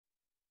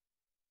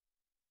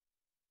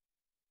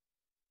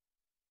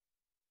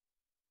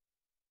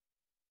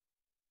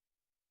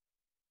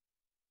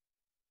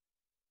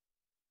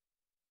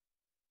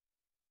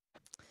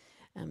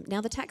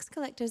Now the tax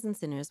collectors and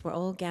sinners were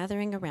all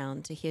gathering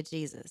around to hear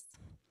Jesus.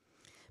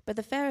 But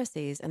the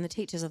Pharisees and the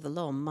teachers of the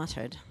law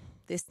muttered,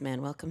 "This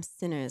man welcomes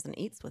sinners and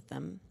eats with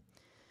them."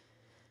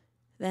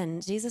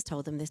 Then Jesus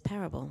told them this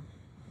parable.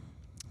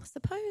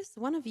 "Suppose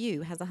one of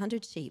you has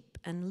 100 sheep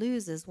and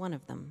loses one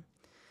of them.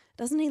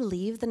 Doesn't he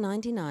leave the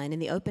 99 in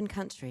the open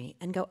country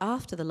and go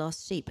after the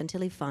lost sheep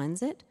until he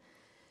finds it?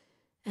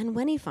 And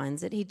when he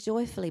finds it, he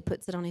joyfully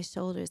puts it on his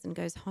shoulders and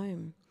goes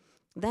home.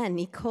 Then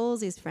he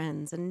calls his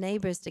friends and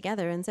neighbors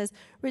together and says,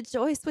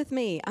 'Rejoice with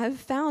me, I've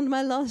found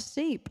my lost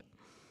sheep.'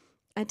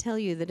 I tell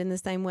you that in the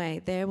same way,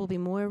 there will be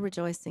more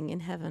rejoicing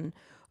in heaven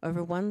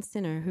over one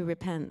sinner who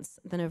repents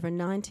than over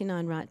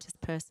 99 righteous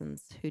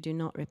persons who do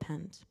not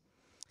repent."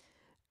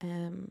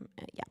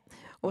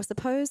 Or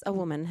suppose a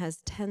woman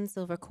has 10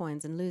 silver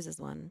coins and loses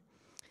one.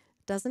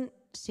 Doesn't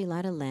she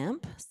light a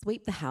lamp,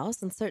 sweep the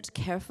house, and search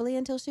carefully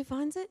until she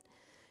finds it?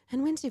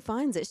 And when she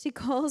finds it, she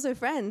calls her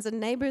friends and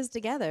neighbors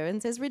together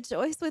and says,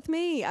 "Rejoice with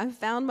me, I've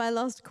found my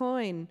lost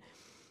coin."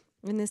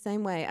 In the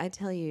same way, I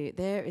tell you,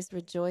 there is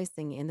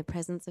rejoicing in the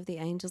presence of the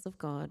angels of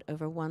God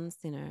over one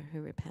sinner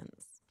who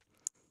repents.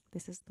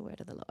 This is the word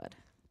of the Lord.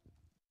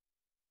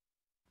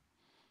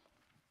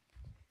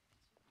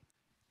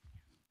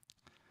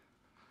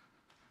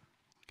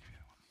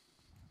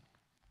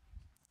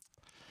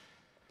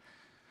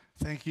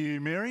 Thank you,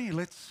 Mary.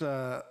 Let's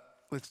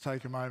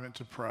take a moment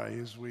to pray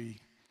as we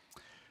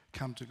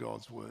come to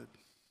God's word.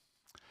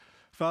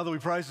 Father, we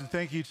praise and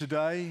thank you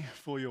today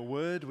for your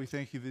word. We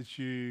thank you that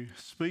you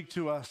speak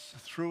to us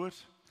through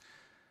it.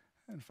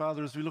 And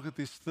Father, as we look at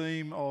this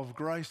theme of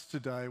grace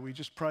today, we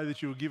just pray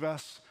that you will give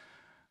us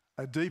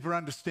a deeper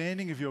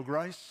understanding of your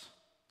grace,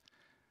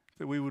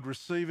 that we would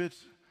receive it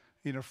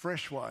in a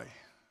fresh way.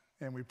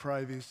 And we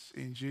pray this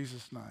in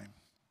Jesus' name.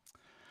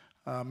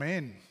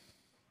 Amen.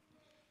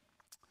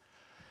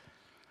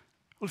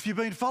 Well, if you've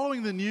been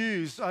following the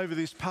news over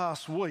this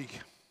past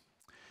week,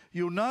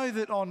 you'll know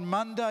that on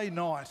Monday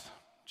night,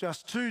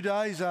 just 2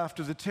 days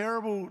after the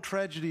terrible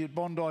tragedy at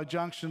Bondi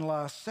Junction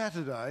last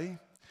Saturday,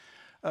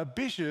 a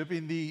bishop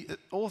in the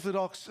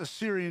Orthodox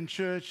Assyrian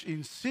Church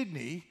in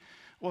Sydney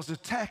was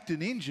attacked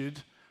and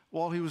injured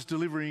while he was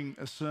delivering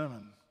a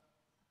sermon.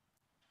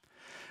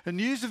 And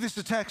news of this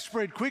attack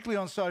spread quickly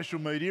on social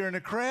media, and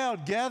a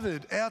crowd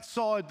gathered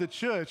outside the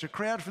church, a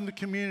crowd from the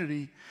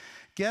community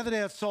gathered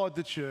outside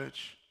the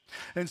church,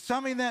 and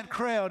some in that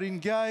crowd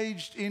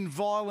engaged in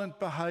violent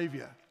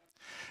behaviour.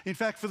 In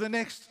fact, for the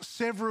next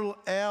several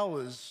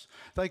hours,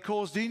 they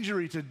caused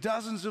injury to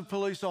dozens of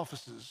police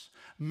officers,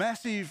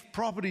 massive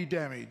property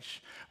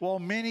damage, while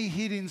many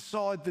hid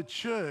inside the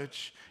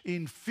church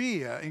in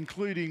fear,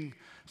 including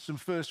some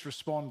first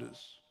responders.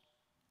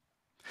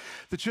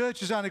 The church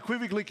has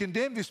unequivocally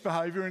condemned this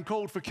behaviour and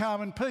called for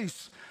calm and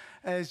peace,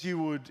 as you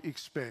would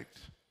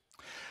expect.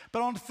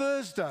 But on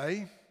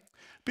Thursday,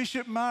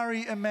 Bishop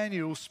Mari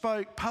Emanuel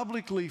spoke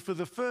publicly for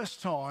the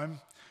first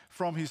time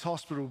from his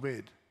hospital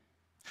bed.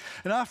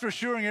 And after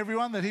assuring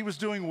everyone that he was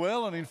doing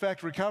well and in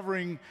fact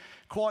recovering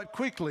quite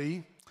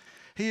quickly,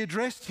 he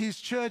addressed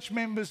his church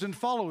members and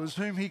followers,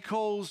 whom he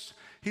calls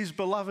his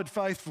beloved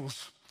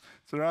faithfuls.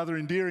 It's a rather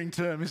endearing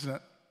term, isn't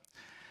it?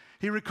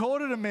 He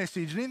recorded a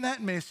message, and in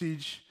that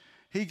message,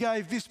 he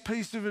gave this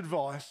piece of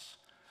advice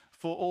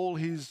for all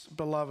his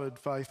beloved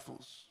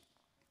faithfuls.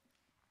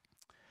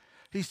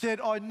 He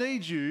said, "I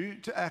need you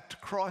to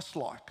act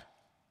Christ-like.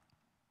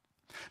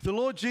 The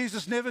Lord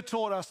Jesus never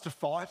taught us to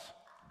fight.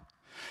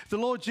 The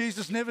Lord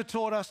Jesus never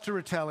taught us to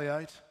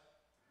retaliate.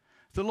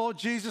 The Lord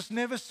Jesus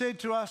never said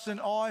to us an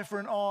eye for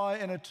an eye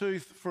and a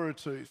tooth for a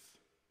tooth.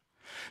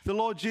 The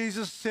Lord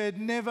Jesus said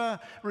never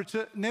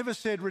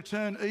said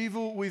return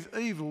evil with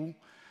evil,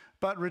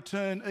 but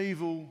return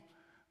evil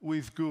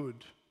with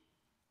good."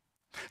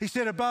 He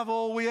said, above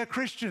all, we are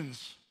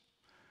Christians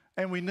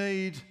and we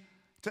need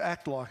to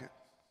act like it.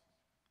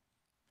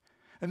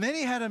 And then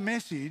he had a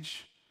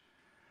message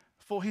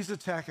for his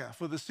attacker,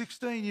 for the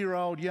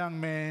 16-year-old young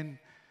man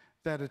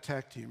that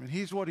attacked him. And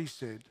here's what he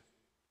said: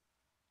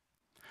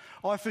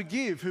 "I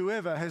forgive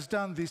whoever has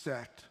done this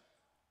act.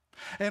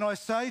 And I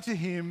say to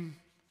him,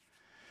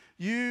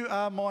 you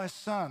are my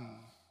son.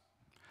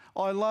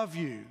 I love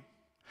you,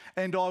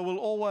 and I will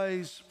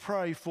always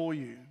pray for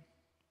you.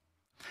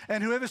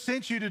 And whoever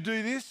sent you to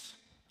do this,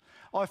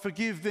 I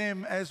forgive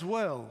them as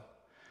well,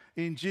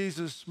 in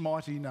Jesus'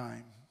 mighty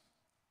name."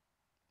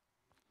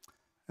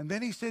 And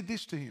then he said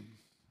this to him: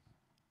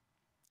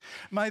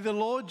 "May the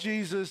Lord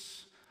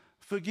Jesus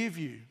forgive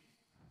you.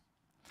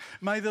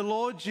 May the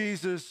Lord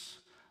Jesus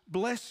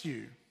bless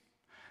you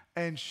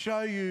and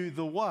show you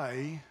the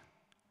way,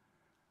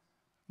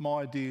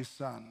 my dear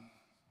son."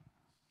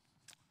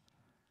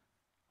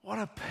 What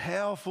a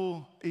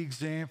powerful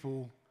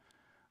example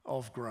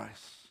of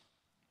grace.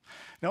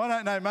 Now, I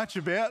don't know much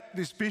about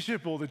this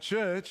bishop or the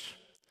church,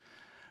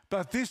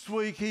 but this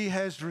week he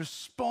has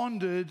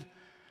responded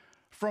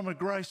from a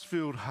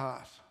grace-filled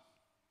heart.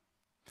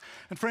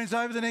 And friends,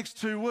 over the next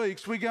 2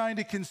 weeks, we're going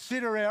to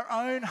consider our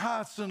own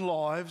hearts and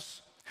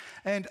lives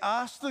and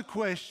ask the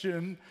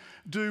question,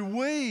 do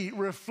we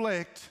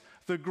reflect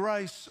the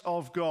grace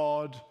of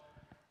God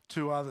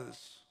to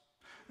others.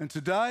 And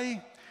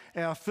today,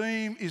 our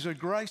theme is a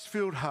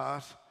grace-filled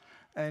heart,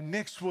 and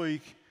next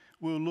week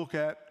we'll look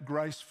at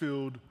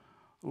grace-filled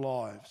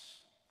lives.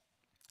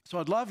 So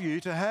I'd love you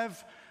to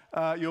have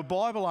your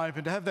Bible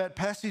open, to have that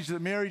passage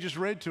that Mary just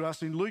read to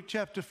us in Luke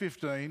chapter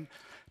 15,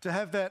 to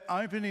have that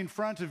open in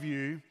front of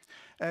you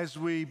as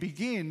we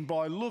begin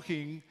by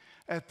looking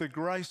at the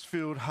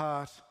grace-filled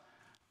heart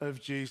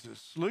of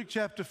Jesus. Luke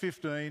chapter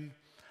 15,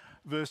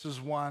 verses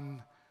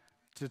 1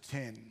 to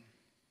 10.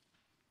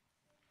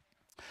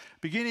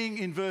 Beginning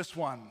in verse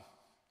 1.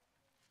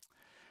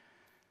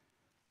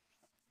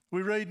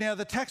 We read, "Now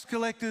the tax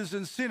collectors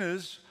and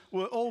sinners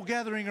were all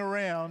gathering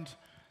around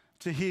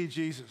to hear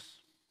Jesus."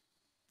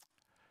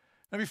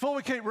 Now before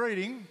we keep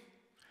reading,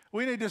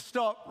 we need to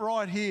stop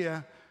right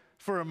here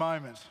for a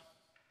moment.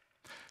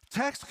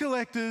 Tax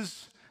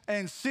collectors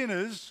and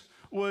sinners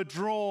were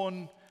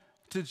drawn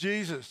to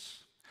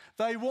Jesus.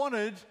 They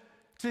wanted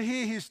to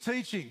hear his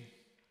teaching.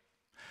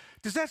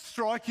 Does that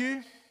strike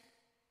you?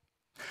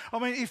 I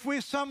mean, if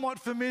we're somewhat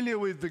familiar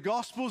with the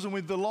Gospels and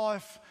with the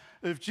life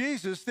of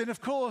Jesus, then of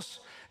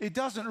course it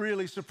doesn't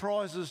really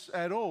surprise us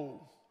at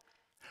all.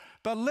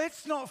 But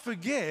let's not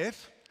forget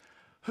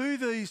who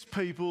these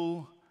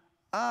people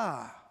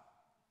are.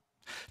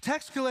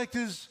 Tax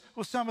collectors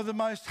were some of the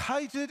most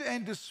hated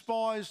and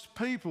despised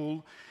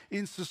people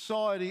in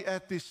society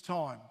at this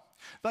time.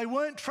 They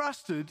weren't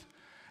trusted,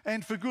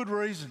 and for good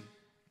reason.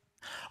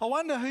 I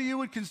wonder who you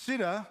would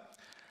consider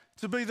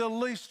to be the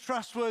least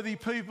trustworthy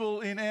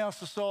people in our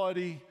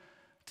society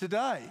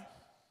today.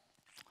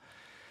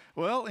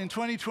 Well, in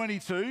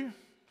 2022,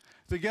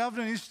 the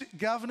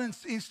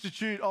Governance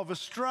Institute of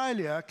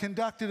Australia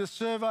conducted a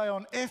survey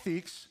on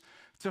ethics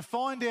to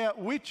find out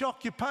which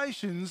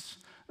occupations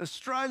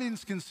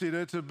Australians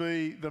consider to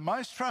be the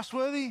most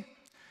trustworthy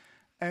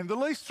and the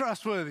least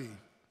trustworthy.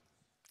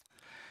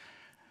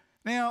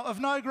 Now, of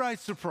no great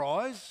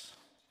surprise,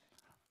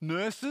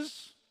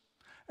 nurses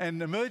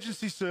and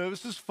emergency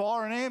services,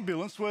 fire and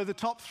ambulance were the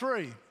top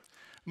three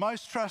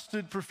most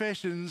trusted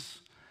professions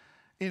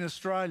in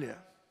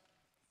Australia.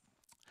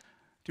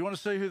 Do you want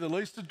to see who the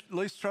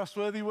least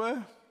trustworthy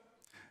were?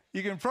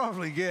 You can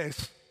probably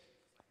guess.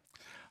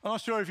 I'm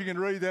not sure if you can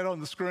read that on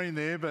the screen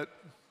there, but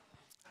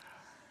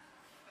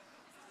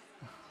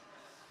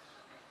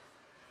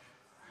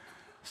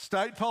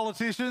state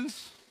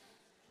politicians,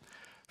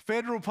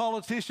 federal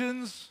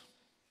politicians,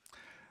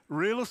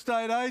 real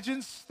estate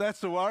agents,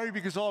 that's a worry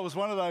because I was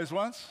one of those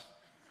once,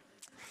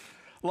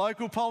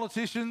 local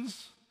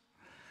politicians,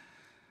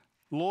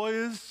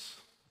 lawyers,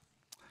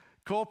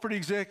 corporate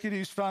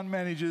executives, fund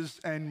managers,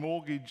 and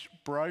mortgage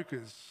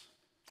brokers.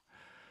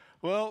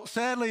 Well,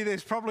 sadly,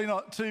 there's probably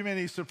not too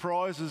many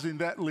surprises in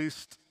that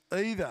list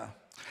either.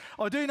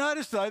 I do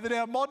notice, though, that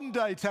our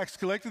modern-day tax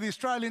collector, the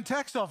Australian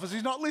Tax Office,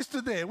 is not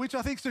listed there, which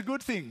I think is a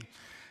good thing.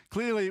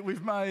 Clearly,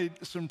 we've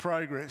made some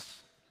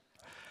progress.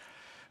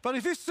 But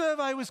if this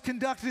survey was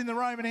conducted in the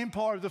Roman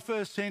Empire of the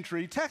first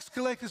century, tax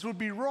collectors would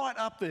be right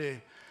up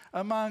there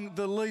among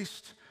the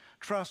least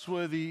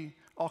trustworthy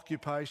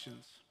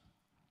occupations.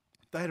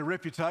 They had a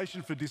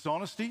reputation for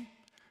dishonesty,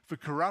 for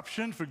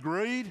corruption, for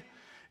greed,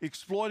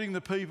 exploiting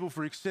the people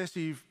for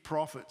excessive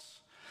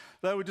profits.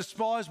 They were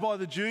despised by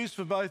the Jews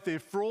for both their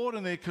fraud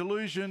and their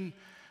collusion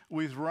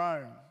with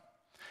Rome.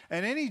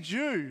 And any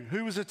Jew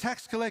who was a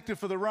tax collector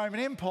for the Roman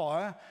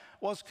Empire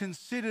was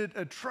considered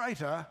a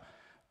traitor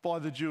by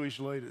the Jewish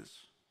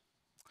leaders.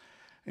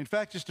 In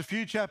fact, just a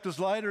few chapters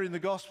later in the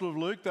Gospel of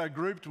Luke, they're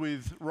grouped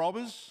with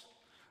robbers,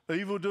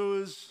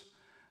 evildoers,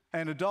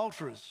 and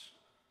adulterers.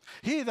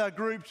 Here they're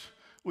grouped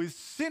with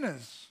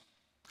sinners,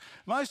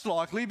 most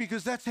likely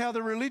because that's how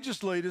the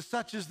religious leaders,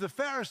 such as the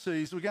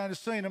Pharisees, we're going to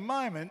see in a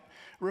moment,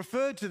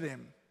 referred to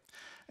them,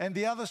 and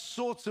the other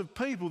sorts of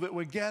people that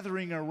were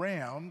gathering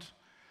around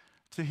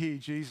to hear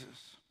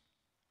Jesus.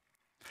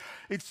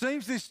 It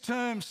seems this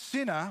term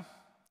sinner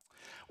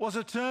was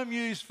a term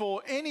used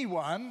for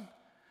anyone,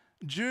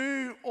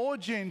 Jew or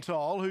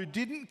Gentile, who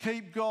didn't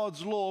keep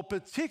God's law,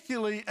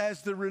 particularly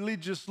as the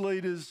religious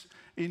leaders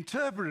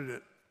interpreted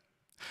it.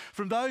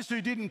 From those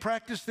who didn't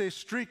practice their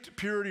strict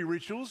purity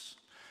rituals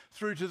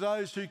through to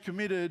those who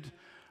committed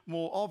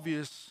more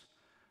obvious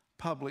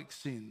public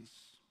sins.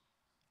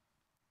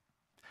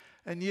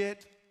 And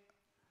yet,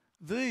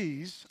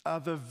 these are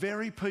the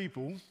very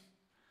people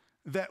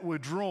that were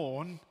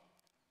drawn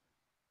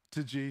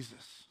to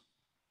Jesus.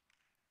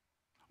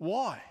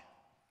 Why?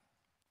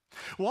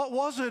 What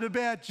was it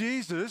about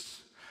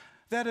Jesus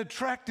that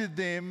attracted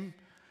them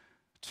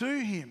to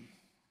him?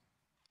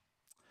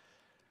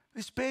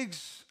 This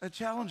begs a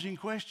challenging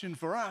question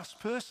for us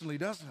personally,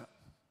 doesn't it?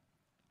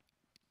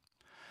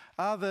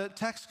 Are the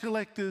tax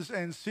collectors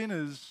and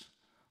sinners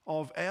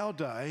of our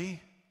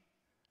day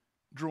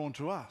drawn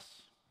to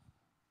us?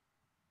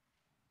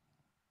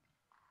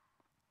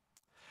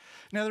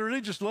 Now, the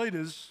religious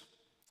leaders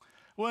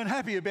weren't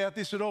happy about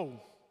this at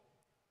all.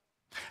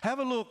 Have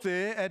a look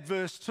there at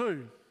verse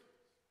 2.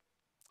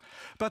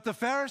 But the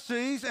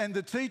Pharisees and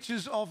the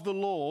teachers of the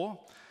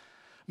law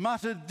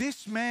muttered,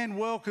 "This man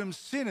welcomes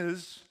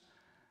sinners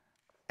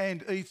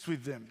and eats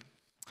with them."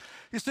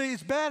 You see,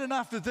 it's bad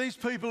enough that these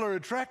people are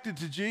attracted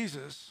to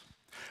Jesus,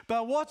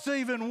 but what's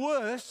even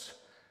worse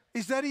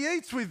is that he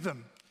eats with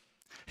them.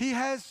 He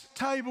has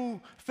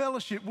table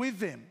fellowship with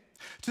them.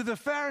 To the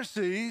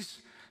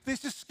Pharisees,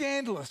 this is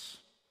scandalous.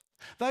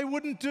 They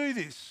wouldn't do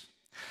this.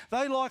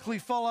 They likely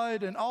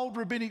followed an old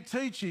rabbinic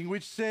teaching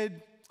which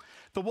said,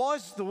 the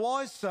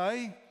wise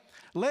say,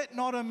 let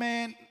not a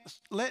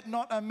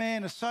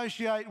man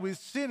associate with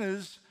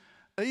sinners,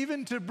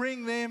 even to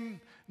bring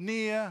them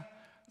near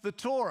the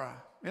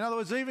Torah. In other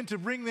words, even to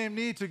bring them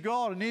near to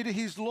God and near to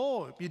his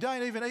law. You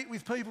don't even eat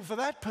with people for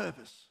that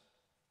purpose.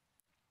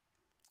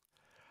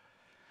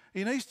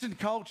 In Eastern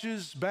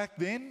cultures back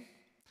then,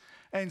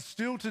 and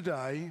still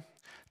today,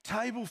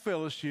 table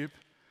fellowship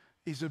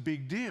is a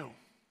big deal.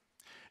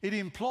 It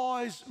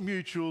implies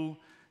mutual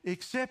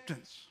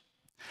acceptance.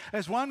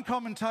 As one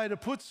commentator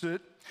puts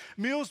it,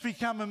 meals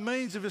become a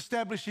means of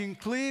establishing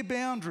clear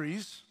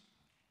boundaries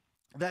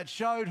that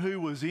showed who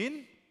was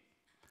in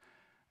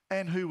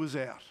and who was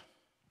out.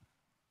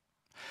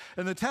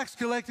 And the tax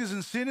collectors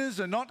and sinners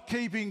are not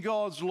keeping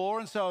God's law,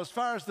 and so as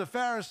far as the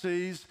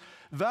Pharisees,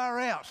 they're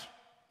out.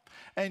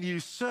 And you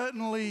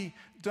certainly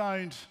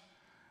don't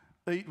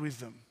eat with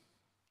them.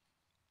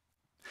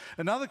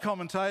 Another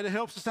commentator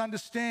helps us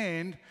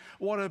understand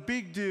what a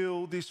big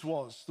deal this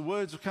was. The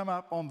words will come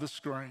up on the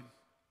screen.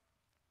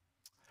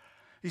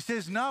 He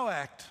says, no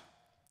act,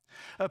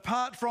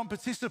 apart from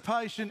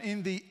participation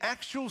in the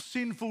actual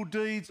sinful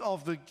deeds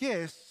of the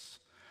guests,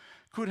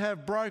 could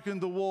have broken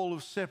the wall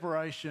of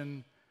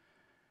separation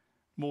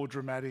more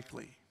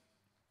dramatically.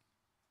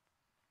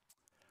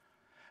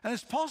 And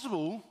it's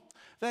possible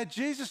that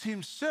Jesus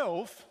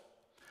himself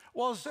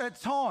was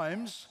at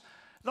times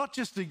not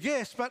just the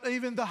guest, but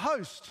even the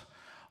host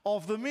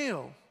of the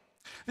meal.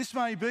 This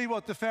may be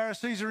what the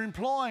Pharisees are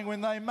implying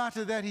when they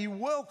mutter that he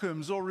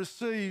welcomes or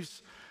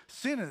receives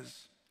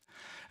sinners.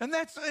 And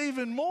that's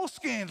even more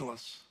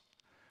scandalous,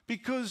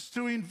 because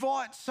to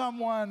invite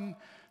someone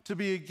to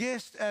be a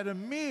guest at a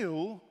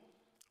meal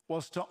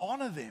was to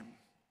honour them.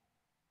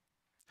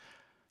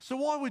 So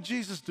why would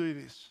Jesus do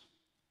this?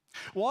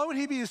 Why would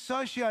he be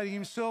associating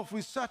himself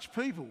with such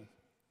people?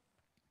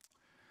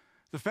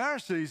 The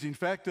Pharisees, in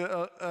fact,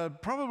 are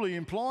probably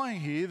implying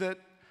here that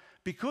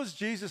because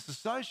Jesus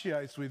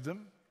associates with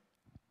them,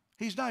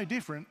 he's no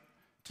different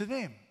to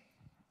them.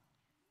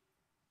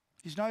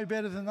 He's no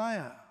better than they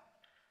are.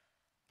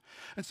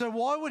 And so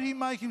why would he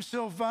make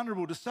himself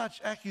vulnerable to such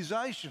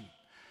accusation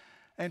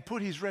and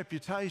put his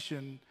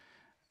reputation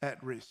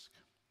at risk?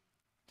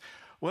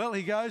 Well,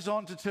 he goes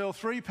on to tell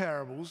 3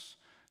 parables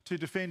to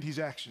defend his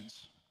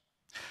actions.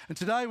 And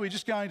today we're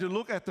just going to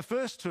look at the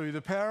first 2,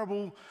 the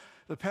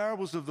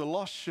parables of the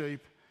lost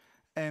sheep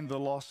and the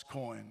lost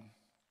coin.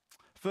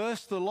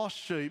 First, the lost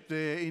sheep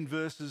there in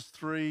verses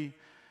 3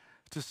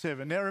 to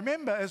 7. Now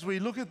remember, as we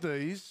look at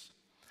these,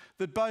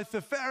 that both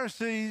the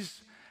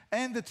Pharisees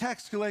and the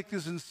tax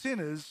collectors and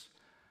sinners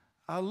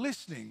are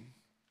listening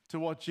to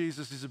what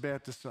Jesus is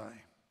about to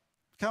say.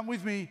 Come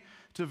with me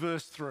to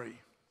verse 3.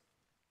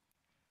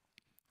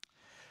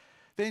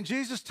 Then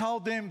Jesus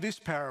told them this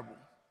parable.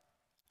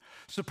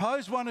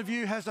 Suppose one of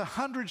you has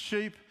 100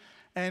 sheep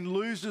and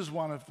loses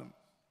one of them.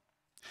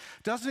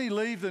 Doesn't he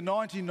leave the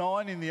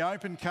 99 in the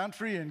open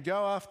country and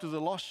go after the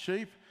lost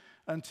sheep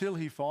until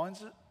he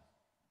finds it?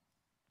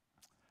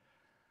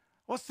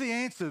 What's the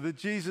answer that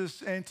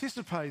Jesus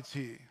anticipates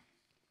here?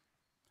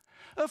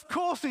 Of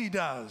course he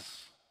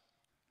does.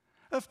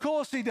 Of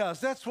course he does.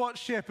 That's what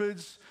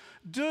shepherds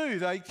do.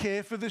 They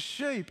care for the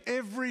sheep.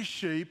 Every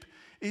sheep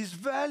is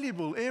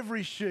valuable.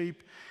 Every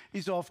sheep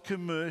is of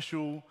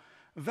commercial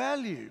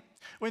value.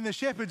 When the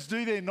shepherds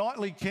do their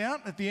nightly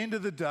count at the end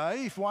of the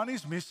day, if one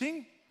is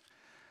missing,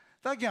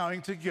 they're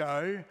going to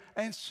go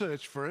and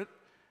search for it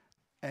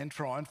and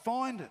try and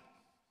find it.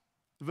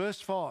 Verse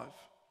 5.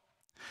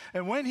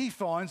 And when he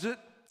finds it,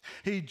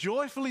 he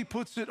joyfully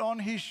puts it on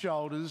his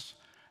shoulders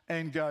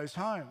and goes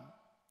home.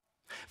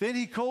 Then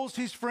he calls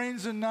his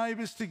friends and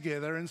neighbours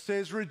together and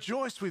says,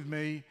 rejoice with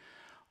me,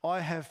 I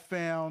have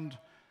found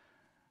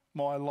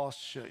my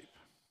lost sheep.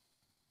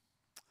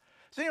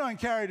 Has anyone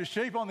carried a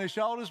sheep on their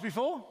shoulders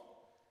before?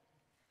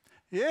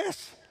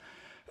 Yes.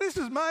 This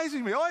is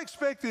amazing me. I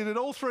expected at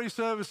all 3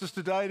 services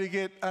today to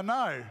get a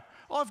no.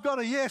 I've got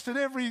a yes at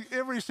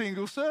every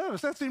single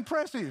service. That's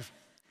impressive.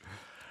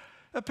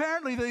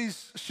 Apparently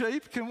these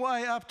sheep can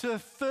weigh up to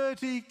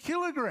 30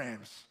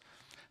 kilograms.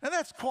 Now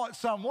that's quite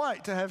some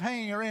weight to have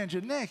hanging around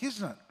your neck,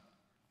 isn't it?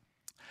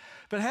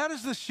 But how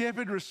does the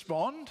shepherd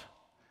respond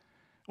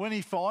when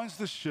he finds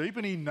the sheep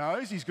and he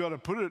knows he's got to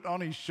put it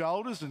on his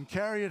shoulders and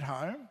carry it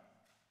home?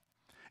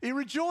 He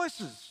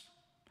rejoices.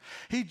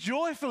 He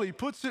joyfully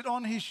puts it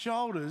on his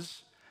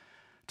shoulders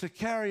to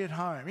carry it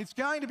home. It's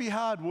going to be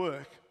hard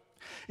work.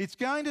 It's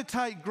going to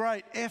take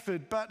great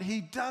effort, but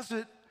he does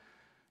it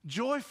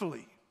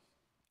joyfully.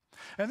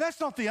 And that's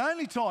not the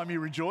only time he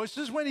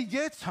rejoices. When he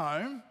gets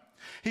home,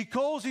 he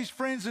calls his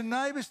friends and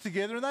neighbours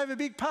together and they have a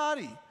big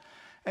party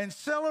and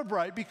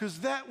celebrate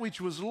because that which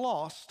was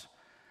lost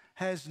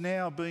has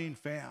now been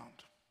found.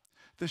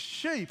 The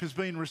sheep has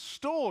been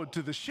restored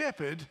to the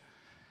shepherd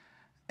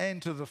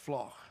and to the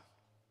flock.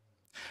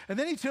 And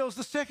then he tells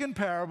the second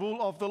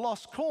parable of the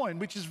lost coin,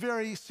 which is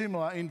very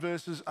similar in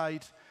verses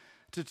 8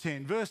 to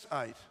 10. Verse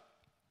 8.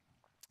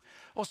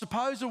 Or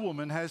suppose a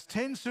woman has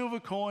 10 silver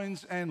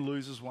coins and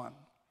loses one.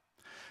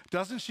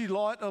 Doesn't she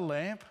light a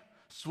lamp,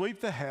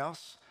 sweep the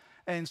house,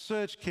 and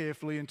search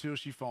carefully until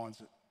she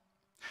finds it?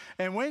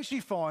 And when she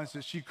finds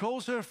it, she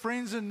calls her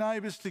friends and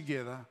neighbours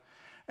together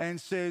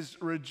and says,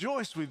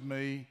 "Rejoice with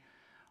me,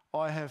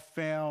 I have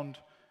found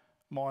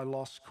my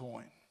lost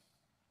coin."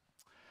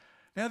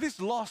 Now, this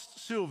lost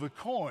silver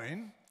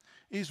coin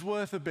is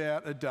worth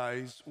about a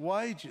day's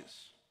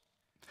wages.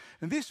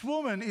 And this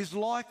woman is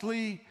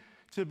likely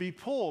to be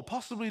poor,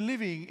 possibly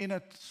living in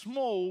a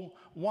small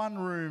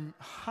one-room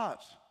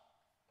hut.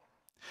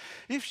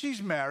 If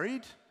she's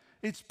married,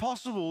 it's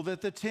possible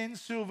that the 10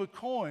 silver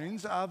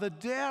coins are the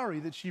dowry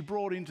that she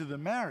brought into the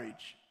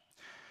marriage,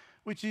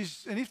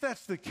 and if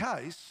that's the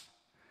case,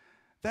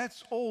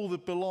 that's all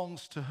that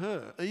belongs to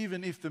her.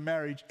 Even if the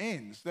marriage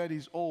ends, that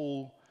is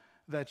all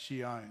that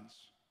she owns.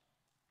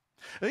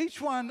 Each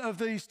one of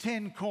these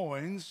 10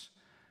 coins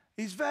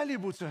is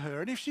valuable to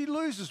her, and if she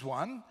loses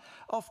one,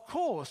 of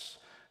course,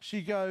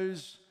 she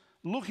goes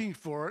looking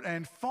for it,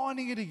 and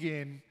finding it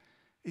again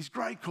is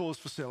great cause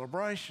for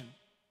celebration.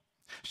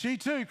 She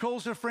too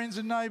calls her friends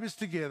and neighbours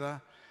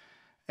together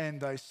and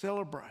they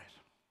celebrate.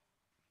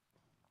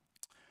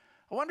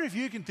 I wonder if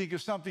you can think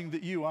of something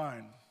that you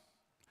own,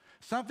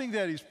 something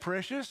that is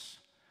precious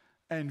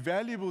and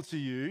valuable to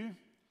you,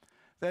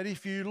 that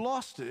if you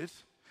lost it,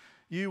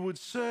 you would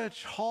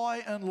search high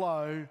and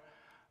low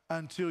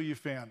until you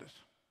found it.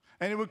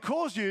 And it would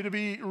cause you to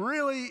be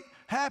really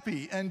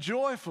happy and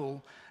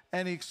joyful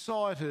and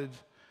excited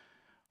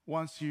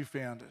once you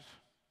found it.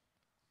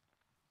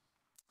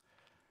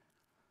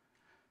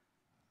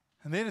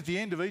 And then at the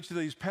end of each of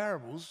these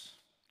parables,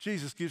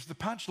 Jesus gives the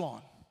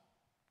punchline.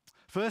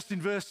 First in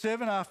verse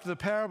 7, after the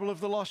parable of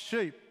the lost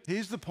sheep,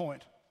 here's the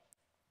point.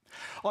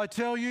 I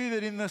tell you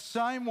that in the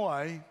same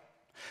way,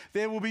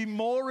 there will be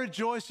more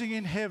rejoicing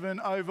in heaven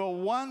over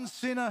one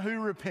sinner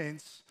who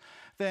repents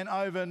than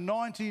over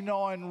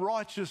 99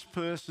 righteous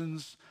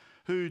persons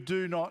who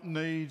do not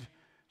need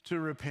to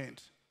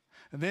repent.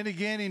 And then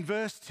again in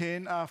verse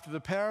 10, after the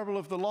parable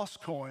of the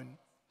lost coin,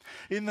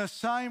 in the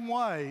same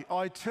way,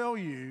 I tell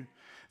you,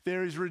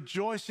 there is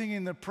rejoicing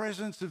in the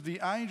presence of the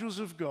angels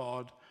of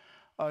God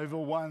over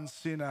one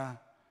sinner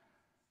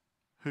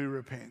who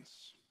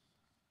repents.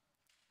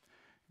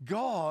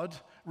 God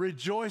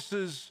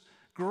rejoices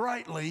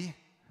greatly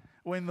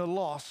when the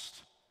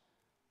lost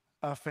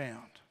are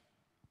found.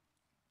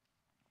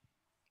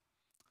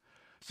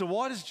 So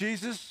why does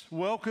Jesus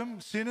welcome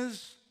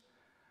sinners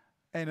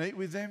and eat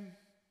with them?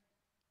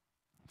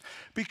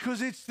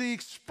 Because it's the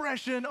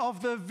expression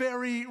of the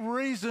very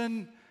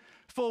reason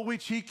for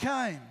which he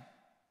came.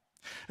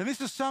 And this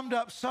is summed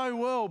up so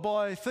well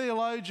by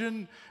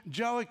theologian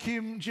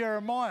Joachim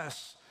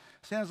Jeremias.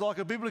 Sounds like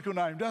a biblical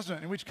name, doesn't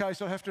it? In which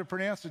case I have to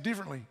pronounce it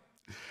differently.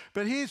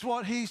 But here's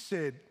what he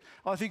said.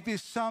 I think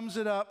this sums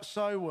it up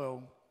so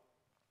well.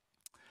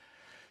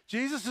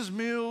 Jesus'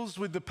 meals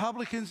with the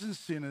publicans and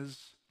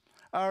sinners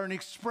are an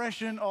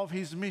expression of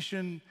his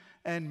mission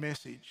and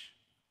message.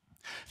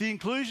 The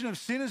inclusion of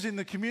sinners in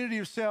the community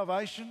of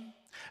salvation,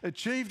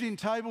 achieved in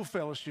table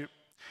fellowship,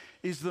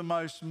 is the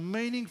most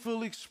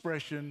meaningful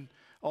expression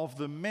of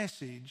the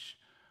message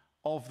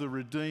of the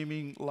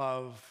redeeming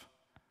love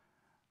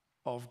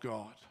of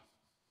God.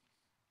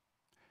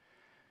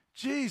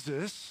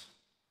 Jesus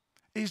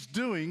is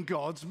doing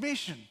God's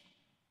mission.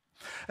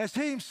 As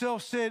he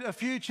himself said a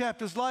few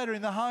chapters later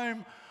in the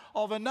home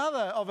of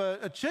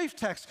a chief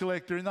tax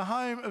collector, in the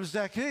home of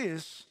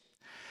Zacchaeus,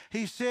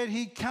 he said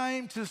he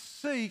came to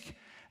seek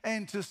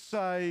and to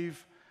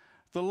save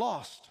the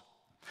lost.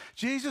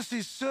 Jesus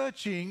is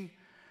searching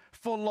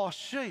for lost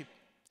sheep.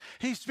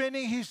 He's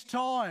spending his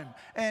time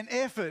and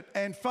effort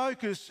and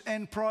focus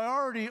and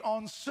priority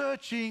on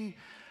searching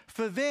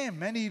for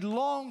them, and he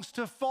longs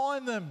to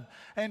find them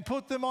and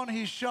put them on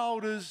his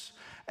shoulders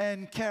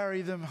and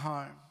carry them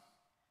home.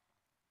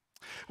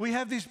 We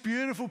have this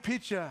beautiful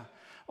picture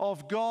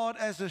of God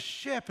as a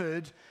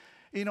shepherd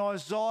in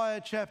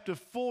Isaiah chapter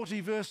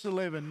 40 verse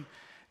 11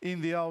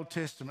 in the Old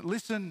Testament.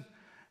 Listen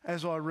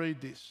as I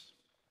read this.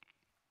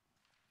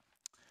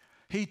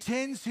 He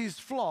tends his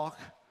flock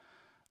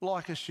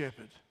like a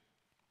shepherd.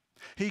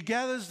 He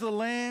gathers the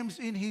lambs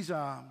in his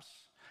arms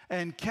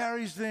and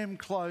carries them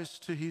close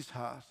to his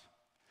heart.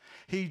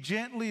 He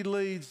gently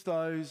leads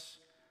those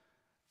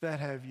that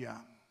have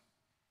young.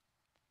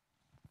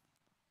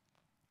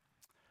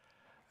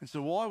 And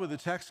so why were the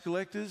tax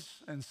collectors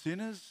and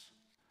sinners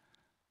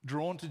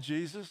drawn to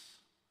Jesus?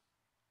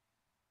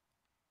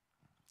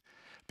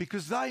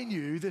 Because they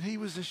knew that he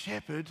was a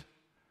shepherd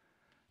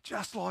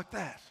just like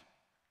that.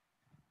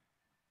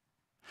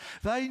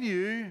 They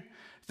knew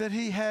that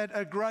he had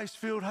a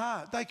grace-filled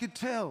heart. They could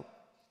tell.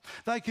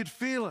 They could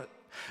feel it.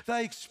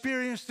 They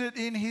experienced it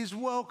in his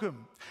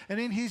welcome and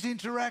in his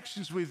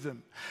interactions with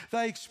them.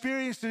 They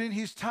experienced it in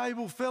his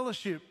table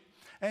fellowship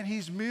and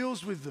his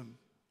meals with them.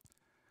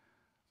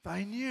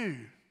 They knew.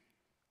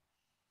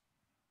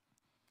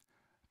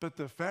 But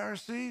the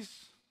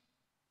Pharisees,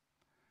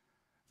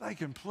 they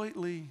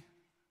completely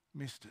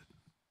missed it.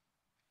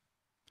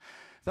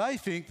 They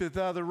think that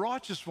they're the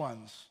righteous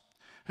ones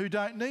who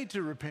don't need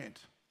to repent,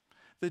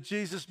 that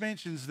Jesus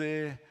mentions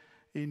there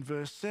in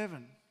verse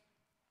 7.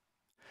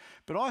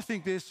 But I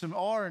think there's some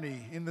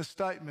irony in the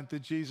statement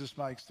that Jesus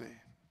makes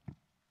there.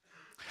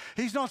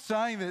 He's not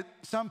saying that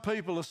some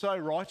people are so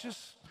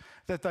righteous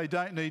that they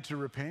don't need to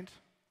repent.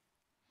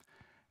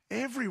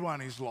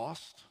 Everyone is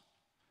lost,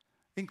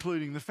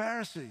 including the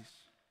Pharisees.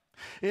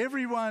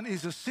 Everyone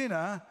is a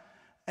sinner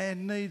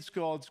and needs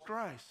God's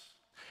grace.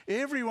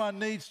 Everyone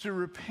needs to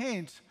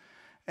repent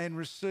and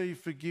receive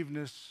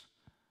forgiveness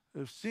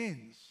of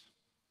sins.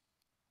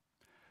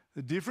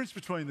 The difference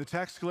between the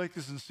tax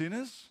collectors and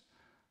sinners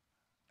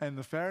and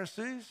the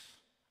Pharisees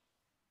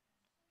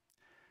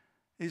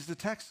is the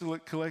tax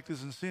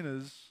collectors and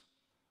sinners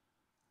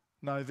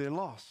know they're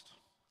lost,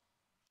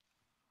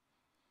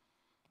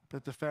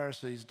 but the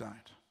Pharisees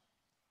don't.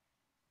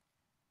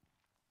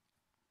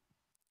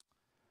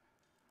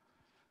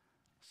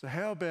 So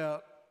how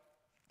about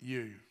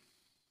you?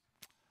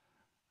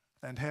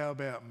 And how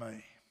about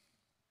me?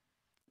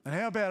 And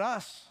how about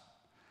us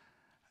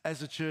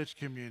as a church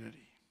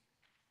community?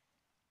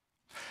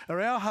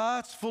 Are our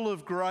hearts full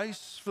of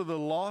grace for the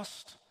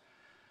lost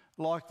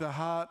like the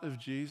heart of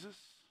Jesus?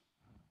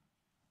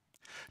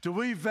 Do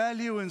we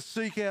value and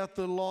seek out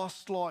the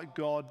lost like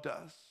God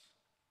does?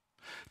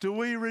 Do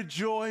we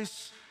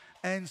rejoice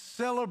and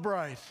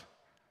celebrate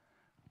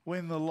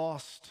when the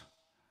lost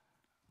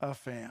are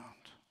found?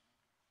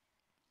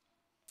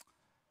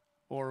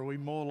 Or are we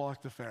more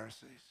like the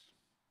Pharisees?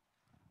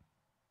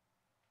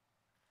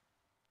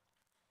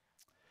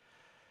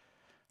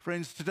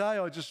 Friends, today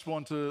I just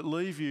want to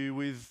leave you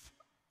with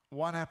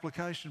one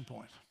application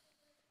point.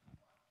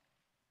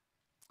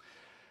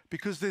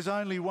 Because there's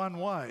only one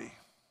way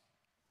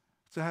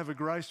to have a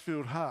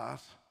grace-filled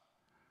heart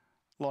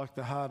like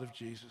the heart of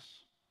Jesus.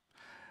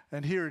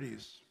 And here it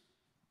is.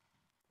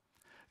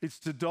 It's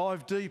to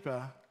dive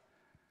deeper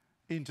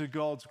into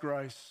God's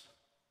grace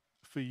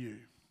for you.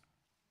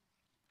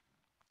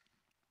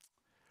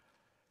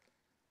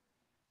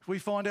 If we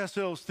find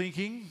ourselves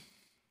thinking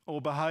or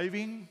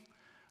behaving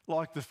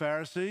like the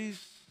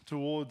Pharisees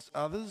towards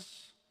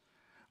others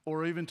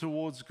or even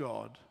towards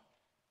God,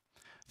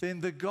 then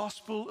the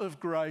gospel of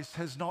grace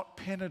has not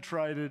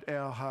penetrated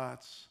our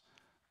hearts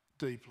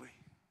deeply.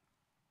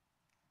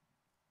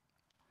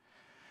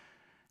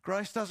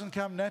 Grace doesn't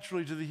come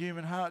naturally to the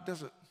human heart,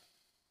 does it?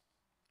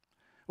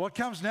 What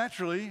comes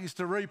naturally is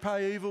to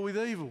repay evil with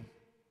evil.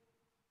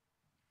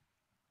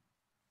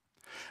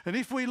 And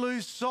if we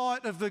lose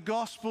sight of the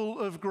gospel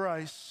of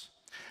grace,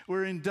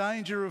 we're in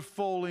danger of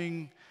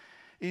falling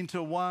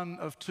into one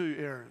of two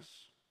errors.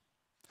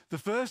 The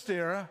first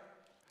error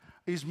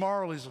is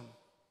moralism.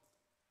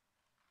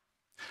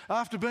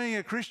 After being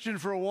a Christian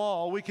for a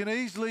while, we can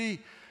easily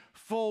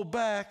fall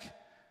back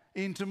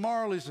into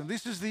moralism.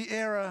 This is the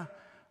error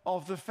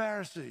of the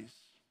Pharisees.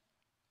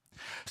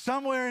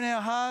 Somewhere in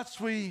our hearts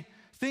we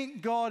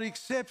think God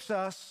accepts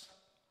us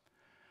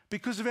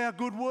because of our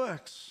good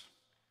works,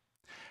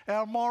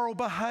 our moral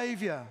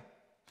behaviour,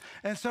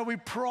 and so we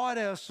pride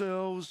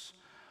ourselves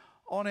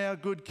on our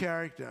good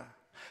character.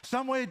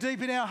 Somewhere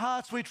deep in our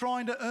hearts we're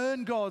trying to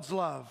earn God's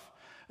love,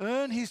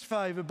 earn his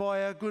favour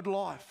by our good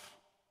life.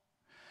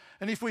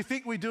 And if we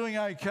think we're doing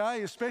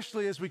okay,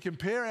 especially as we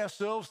compare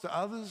ourselves to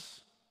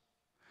others,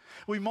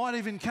 we might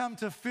even come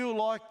to feel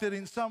like that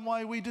in some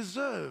way we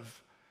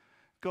deserve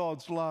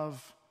God's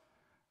love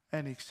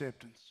and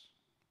acceptance.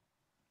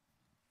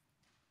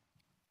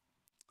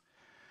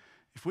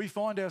 If we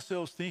find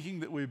ourselves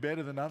thinking that we're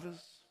better than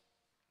others,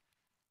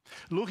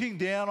 looking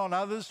down on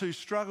others who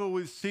struggle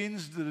with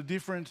sins that are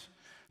different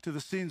to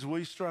the sins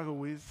we struggle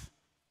with,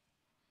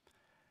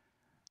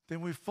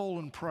 then we've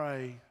fallen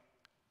prey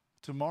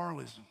to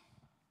moralism.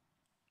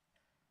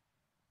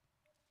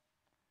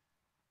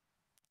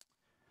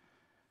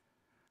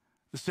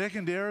 The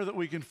second error that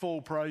we can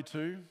fall prey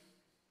to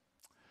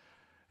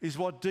is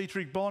what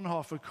Dietrich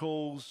Bonhoeffer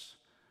calls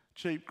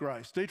cheap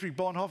grace. Dietrich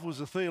Bonhoeffer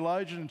was a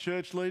theologian and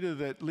church leader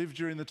that lived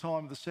during the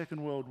time of the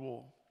Second World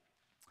War.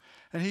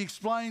 And he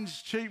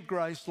explains cheap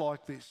grace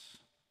like this.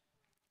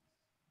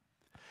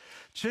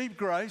 Cheap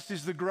grace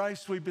is the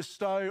grace we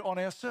bestow on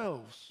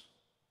ourselves.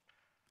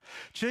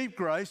 Cheap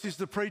grace is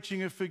the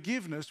preaching of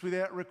forgiveness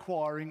without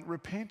requiring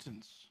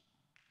repentance.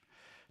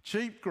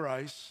 Cheap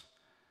grace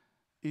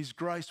is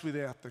grace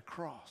without the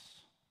cross.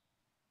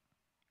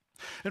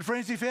 And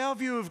friends, if our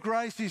view of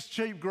grace is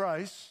cheap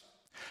grace,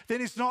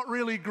 then it's not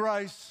really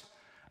grace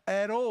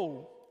at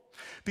all,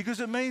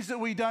 because it means that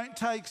we don't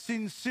take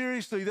sin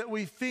seriously, that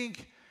we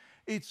think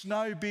it's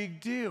no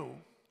big deal.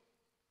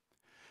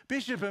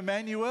 Bishop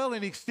Emmanuel,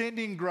 in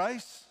extending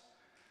grace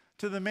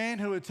to the man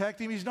who attacked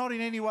him, is not in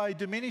any way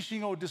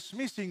diminishing or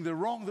dismissing the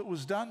wrong that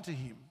was done to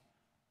him.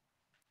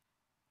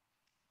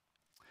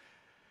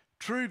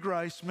 True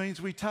grace means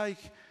we take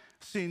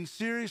sin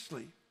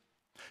seriously.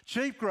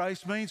 Cheap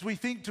grace means we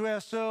think to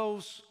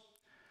ourselves,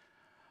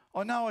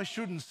 I know I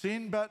shouldn't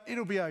sin, but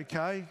it'll be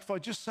okay. If I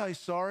just say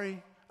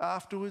sorry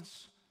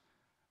afterwards,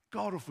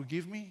 God will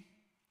forgive me.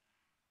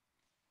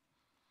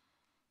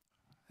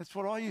 That's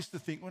what I used to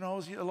think when I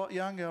was a lot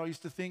younger. I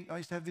used to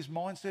have this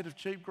mindset of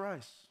cheap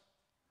grace.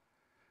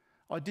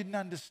 I didn't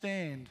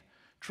understand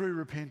true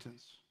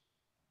repentance.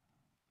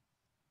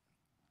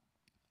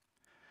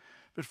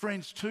 But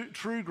friends,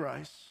 true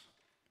grace,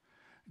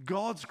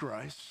 God's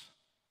grace,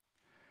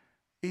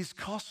 is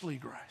costly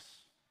grace.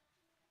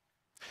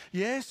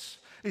 Yes,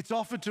 it's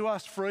offered to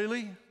us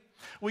freely.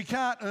 We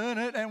can't earn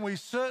it, and we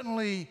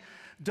certainly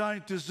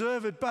don't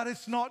deserve it, but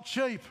it's not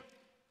cheap.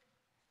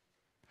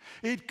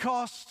 It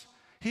cost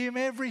him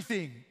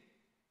everything.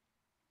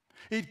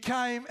 It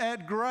came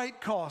at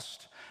great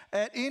cost,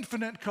 at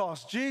infinite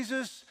cost.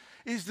 Jesus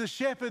is the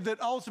shepherd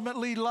that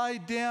ultimately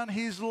laid down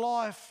his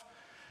life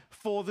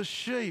for the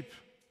sheep.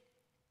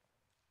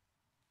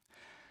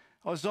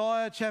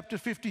 Isaiah chapter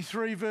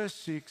 53 verse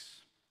 6.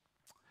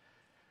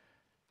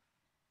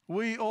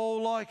 We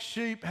all like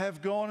sheep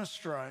have gone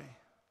astray.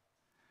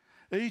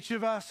 Each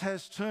of us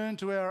has turned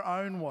to our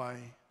own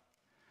way,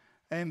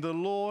 and the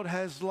Lord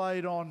has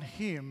laid on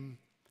him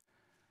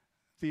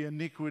the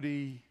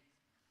iniquity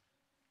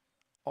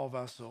of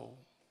us all.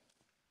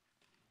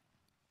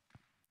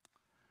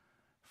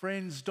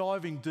 Friends,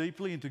 diving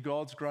deeply into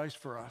God's grace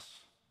for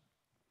us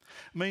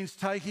means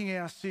taking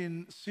our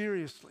sin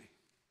seriously,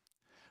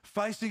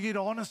 facing it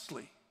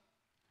honestly,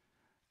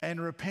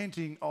 and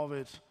repenting of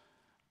it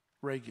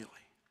regularly.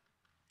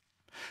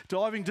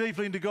 Diving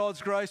deeply into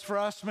God's grace for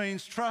us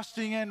means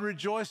trusting and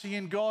rejoicing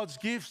in God's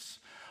gifts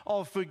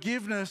of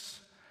forgiveness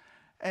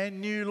and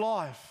new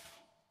life.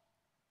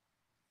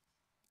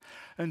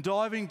 And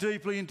diving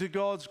deeply into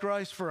God's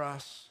grace for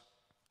us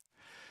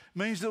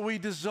means that we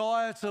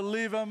desire to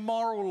live a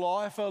moral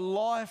life, a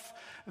life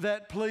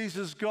that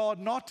pleases God,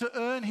 not to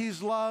earn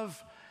his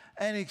love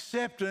and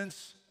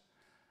acceptance,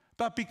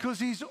 but because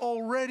he's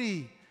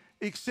already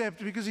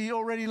accepted, because he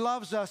already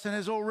loves us and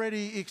has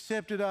already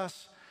accepted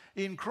us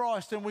in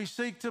Christ. And we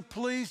seek to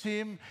please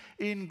him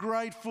in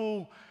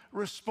grateful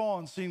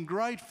response, in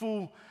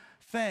grateful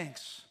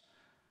thanks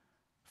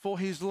for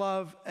his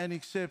love and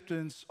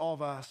acceptance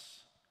of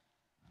us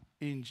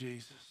in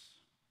Jesus.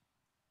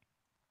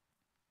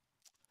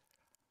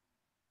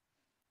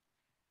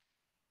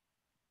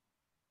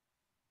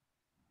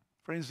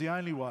 Friends, the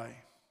only way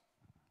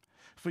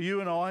for you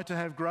and I to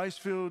have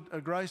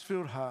a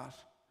grace-filled heart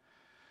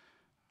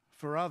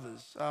for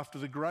others after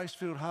the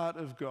grace-filled heart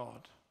of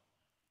God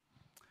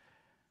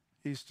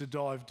is to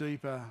dive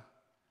deeper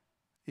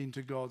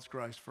into God's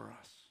grace for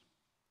us.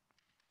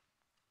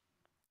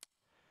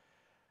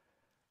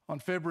 On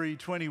February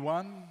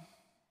 21,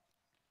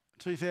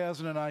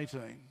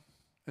 2018,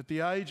 at the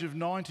age of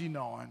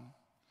 99,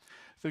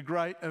 the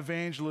great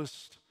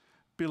evangelist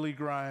Billy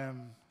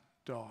Graham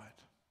died.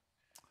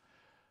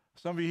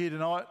 Some of you here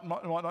tonight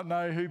might not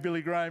know who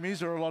Billy Graham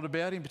is or a lot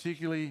about him,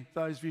 particularly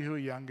those of you who are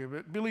younger.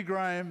 But Billy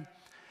Graham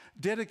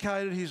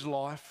dedicated his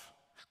life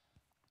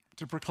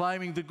to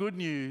proclaiming the good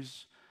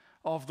news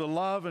of the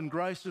love and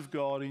grace of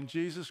God in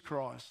Jesus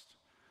Christ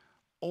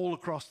all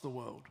across the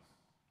world.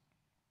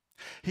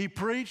 He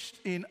preached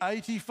in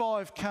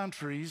 85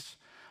 countries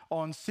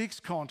on 6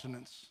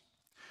 continents,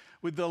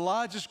 with the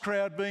largest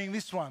crowd being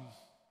this one,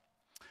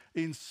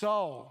 in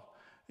Seoul,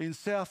 in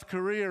South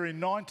Korea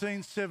in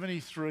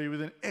 1973,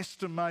 with an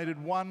estimated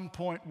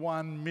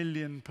 1.1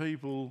 million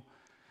people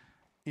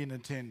in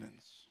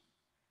attendance.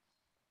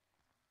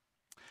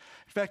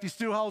 In fact, he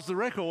still holds the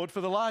record for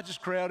the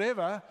largest crowd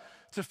ever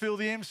to fill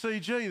the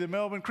MCG, the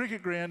Melbourne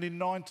Cricket Ground, in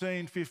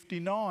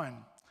 1959,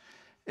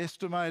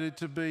 estimated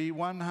to be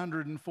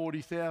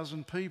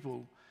 140,000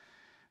 people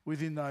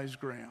within those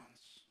grounds.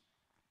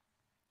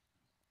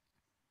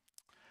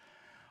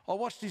 I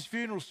watched his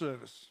funeral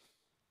service,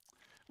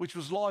 which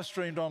was live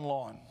streamed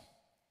online.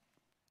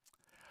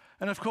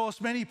 And of course,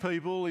 many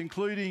people,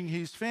 including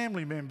his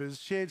family members,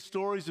 shared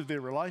stories of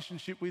their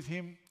relationship with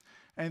him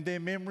and their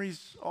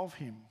memories of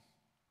him.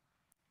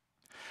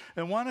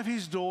 And one of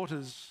his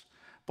daughters,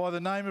 by the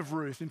name of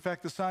Ruth, in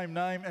fact the same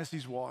name as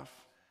his wife,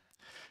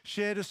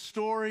 shared a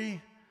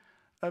story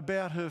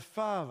about her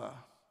father.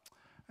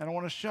 And I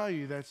want to show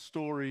you that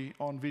story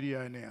on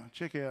video now.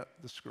 Check out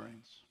the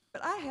screens.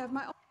 But I have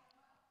my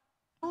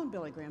own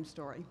Billy Graham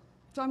story,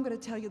 so I'm going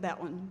to tell you that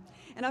one.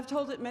 And I've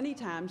told it many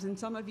times, and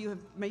some of you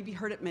have maybe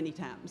heard it many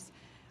times.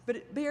 But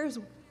it bears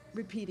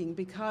repeating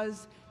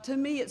because, to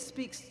me, it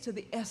speaks to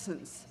the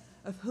essence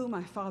of who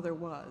my father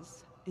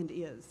was and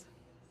is.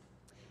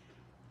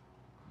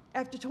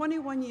 After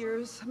 21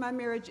 years, my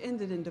marriage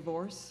ended in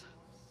divorce.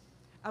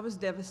 I was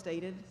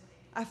devastated.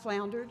 I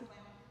floundered.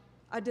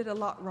 I did a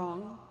lot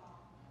wrong.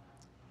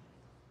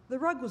 The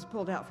rug was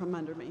pulled out from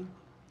under me.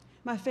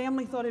 My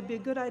family thought it'd be a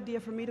good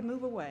idea for me to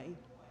move away,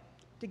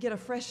 to get a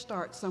fresh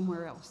start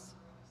somewhere else.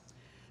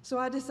 So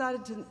I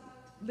decided to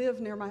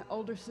live near my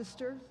older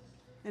sister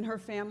and her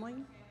family,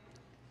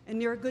 and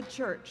near a good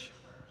church.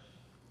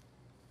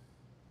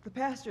 The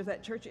pastor of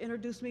that church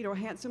introduced me to a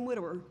handsome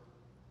widower,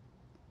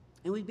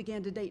 and we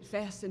began to date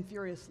fast and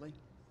furiously.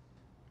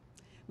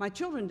 My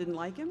children didn't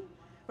like him,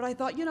 but I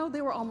thought,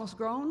 they were almost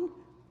grown.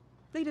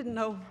 They didn't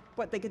know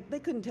they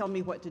couldn't tell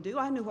me what to do.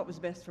 I knew what was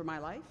best for my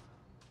life.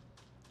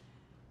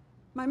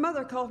 My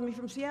mother called me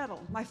from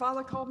Seattle. My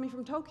father called me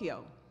from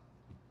Tokyo.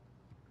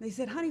 They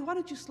said, honey, why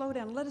don't you slow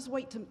down? Let us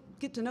wait to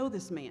get to know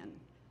this man.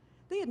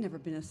 They had never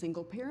been a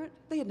single parent.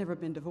 They had never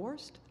been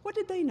divorced. What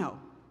did they know?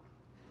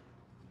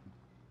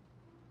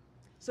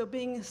 So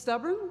being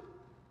stubborn,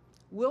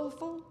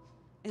 willful,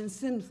 and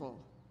sinful,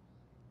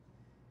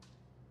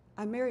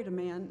 I married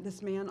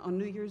this man on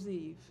New Year's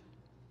Eve.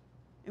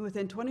 And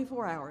within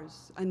 24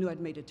 hours, I knew I'd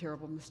made a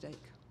terrible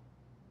mistake.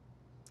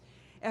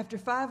 After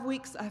 5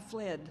 weeks, I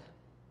fled.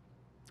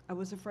 I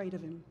was afraid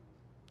of him.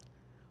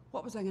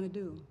 What was I going to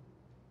do?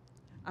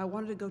 I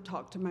wanted to go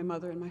talk to my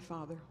mother and my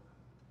father.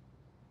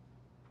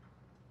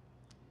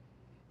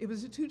 It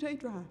was a 2-day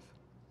drive.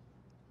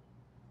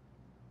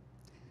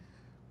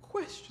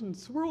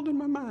 Questions swirled in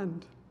my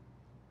mind.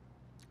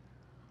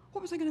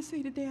 What was I going to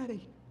say to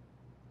Daddy?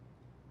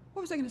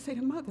 What was I going to say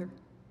to Mother?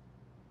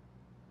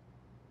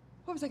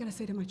 What was I going to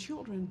say to my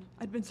children?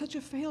 I'd been such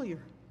a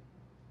failure.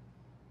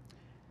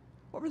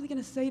 What were they going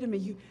to say to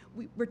me?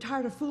 We're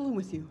tired of fooling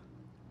with you.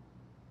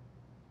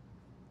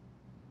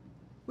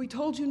 We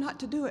told you not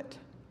to do it.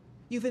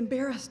 You've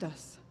embarrassed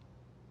us.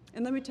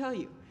 And let me tell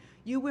you,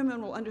 you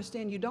women will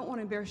understand you don't want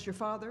to embarrass your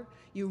father.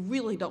 You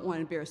really don't want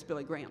to embarrass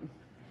Billy Graham.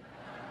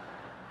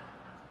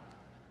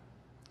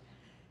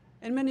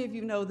 And many of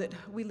you know that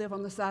we live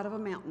on the side of a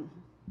mountain.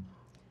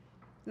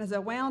 And as I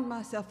wound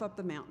myself up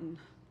the mountain,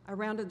 I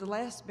rounded the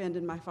last bend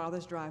in my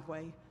father's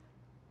driveway,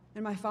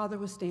 and my father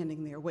was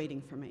standing there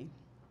waiting for me.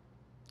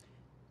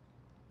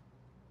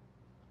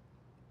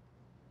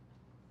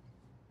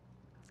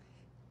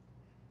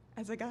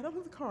 As I got out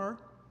of the car,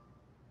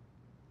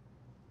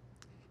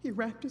 he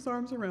wrapped his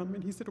arms around me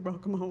and he said,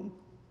 welcome home.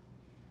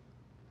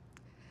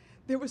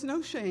 There was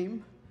no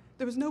shame,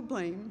 there was no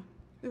blame,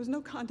 there was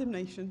no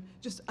condemnation,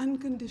 just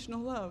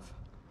unconditional love.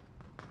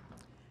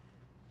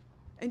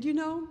 And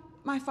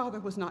my father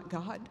was not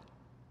God,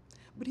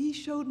 but he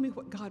showed me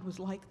what God was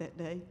like that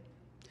day.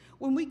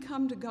 When we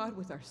come to God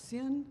with our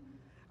sin,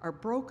 our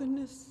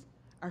brokenness,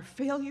 our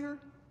failure,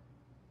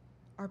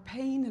 our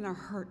pain, and our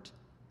hurt,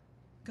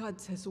 God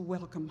says,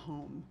 welcome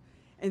home.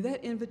 And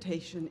that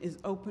invitation is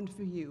open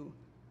for you.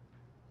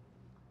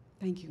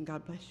 Thank you, and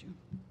God bless you.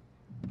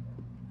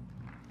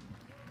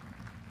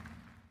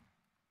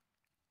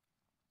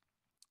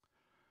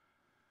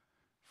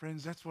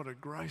 Friends, that's what a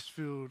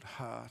grace-filled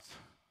heart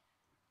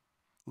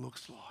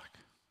looks like.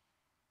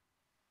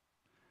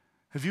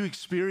 Have you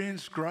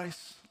experienced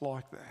grace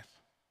like that?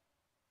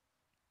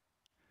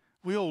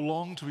 We all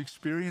long to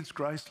experience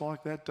grace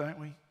like that, don't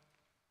we?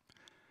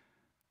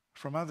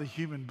 From other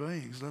human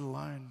beings, let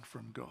alone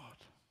from God.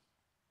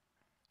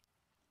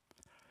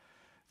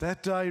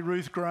 That day,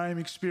 Ruth Graham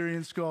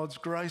experienced God's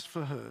grace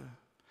for her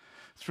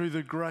through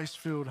the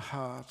grace-filled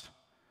heart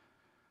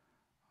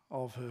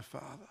of her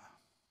father.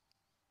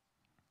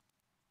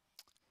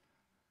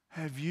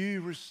 Have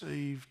you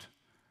received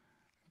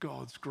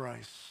God's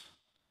grace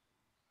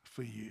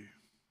for you?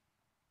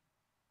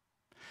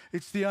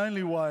 It's the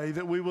only way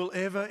that we will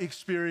ever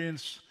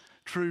experience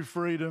true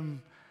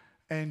freedom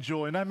and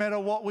joy, no matter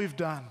what we've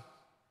done,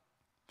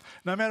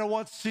 no matter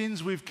what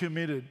sins we've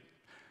committed,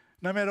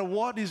 no matter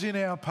what is in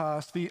our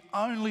past. The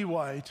only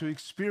way to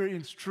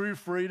experience true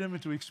freedom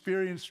and to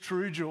experience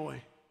true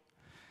joy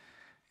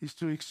is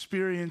to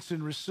experience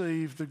and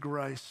receive the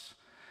grace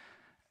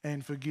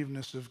and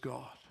forgiveness of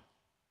God.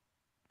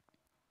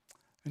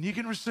 And you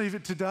can receive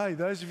it today.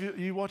 Those of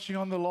you watching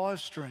on the live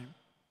stream,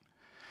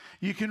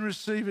 you can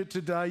receive it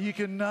today. You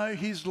can know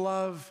his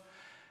love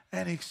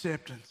and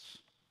acceptance.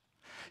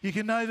 You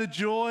can know the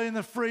joy and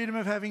the freedom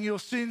of having your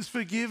sins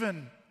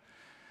forgiven,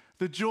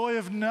 the joy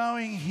of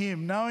knowing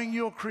him, knowing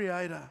your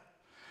Creator,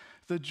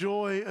 the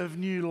joy of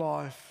new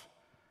life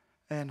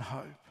and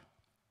hope.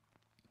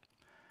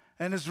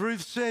 And as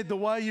Ruth said, the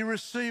way you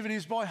receive it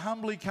is by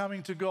humbly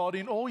coming to God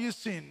in all your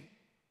sin,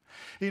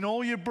 in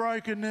all your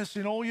brokenness,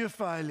 in all your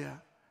failure,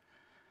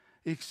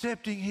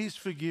 accepting his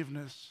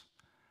forgiveness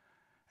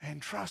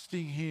and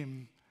trusting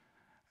him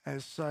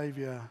as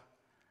Saviour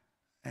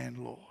and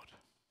Lord.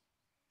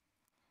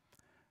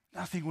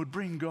 Nothing would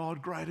bring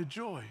God greater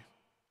joy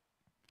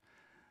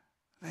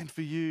than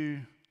for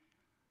you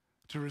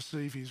to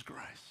receive his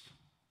grace.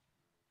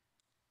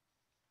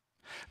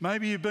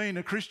 Maybe you've been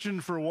a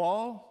Christian for a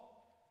while,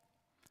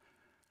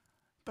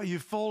 but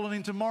you've fallen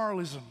into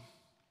moralism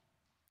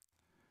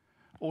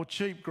or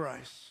cheap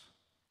grace.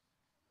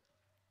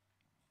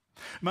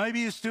 Maybe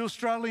you're still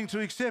struggling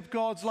to accept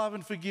God's love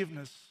and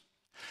forgiveness.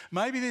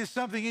 Maybe there's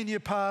something in your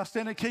past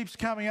and it keeps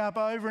coming up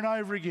over and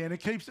over again.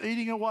 It keeps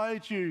eating away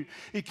at you.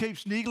 It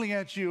keeps niggling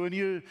at you, and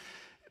you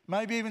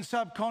maybe even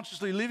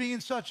subconsciously living in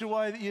such a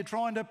way that you're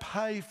trying to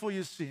pay for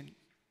your sin,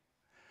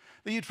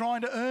 that you're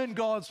trying to earn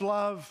God's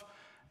love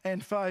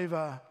and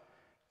favour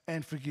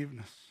and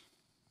forgiveness.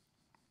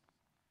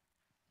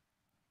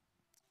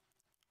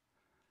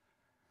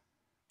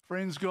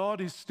 Friends,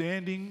 God is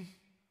standing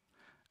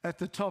at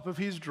the top of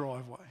his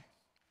driveway.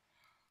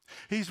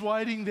 He's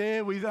waiting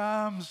there with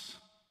arms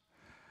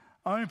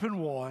open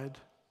wide,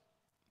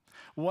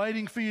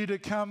 waiting for you to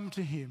come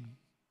to him,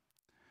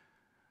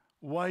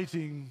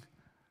 waiting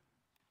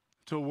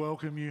to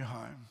welcome you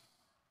home.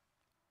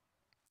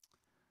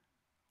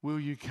 Will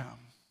you come?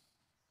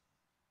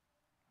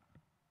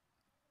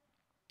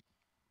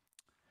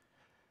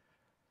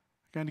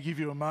 I'm going to give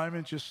you a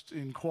moment just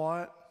in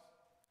quiet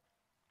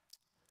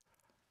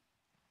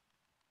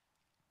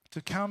to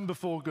come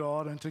before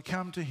God and to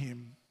come to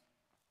him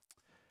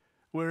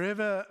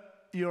wherever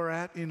you're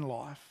at in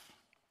life.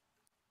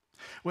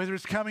 Whether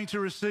it's coming to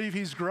receive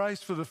his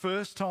grace for the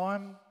first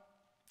time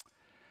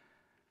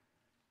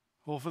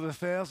or for the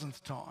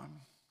 1,000th time.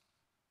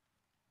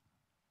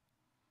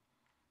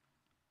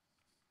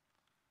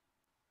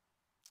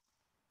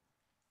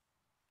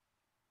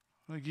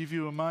 I'll give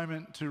you a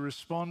moment to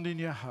respond in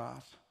your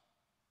heart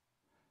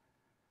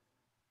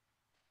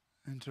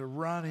and to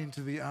run into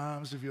the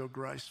arms of your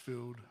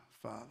grace-filled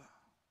Father.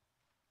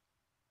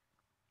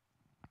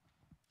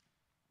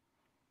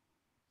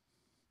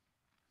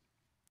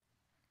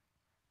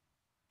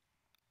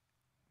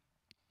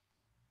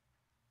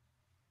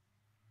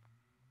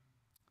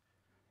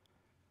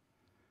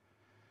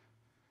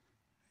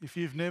 If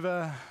you've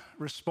never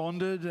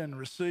responded and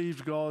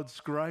received God's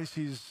grace,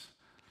 his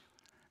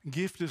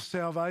gift of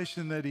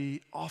salvation that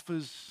he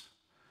offers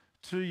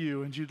to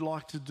you, and you'd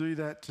like to do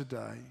that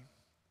today,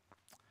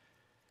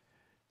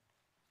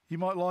 you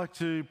might like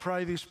to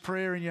pray this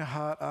prayer in your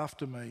heart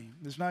after me.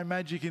 There's no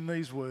magic in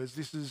these words.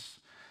 This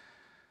is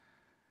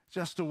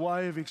just a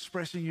way of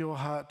expressing your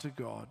heart to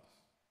God,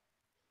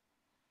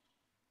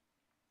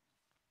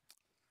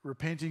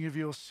 repenting of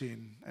your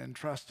sin and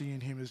trusting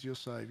in him as your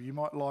Saviour. You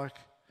might like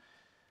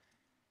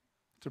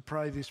to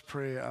pray this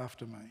prayer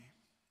after me.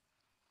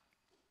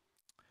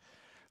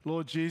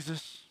 Lord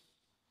Jesus,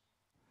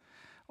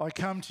 I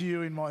come to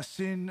you in my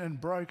sin and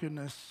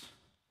brokenness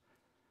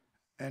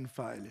and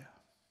failure.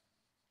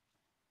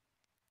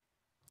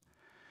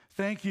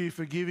 Thank you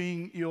for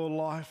giving your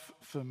life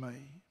for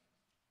me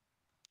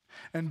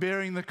and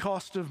bearing the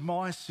cost of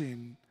my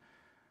sin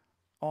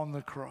on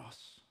the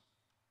cross.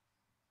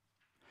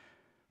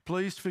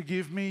 Please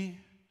forgive me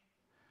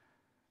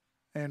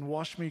and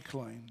wash me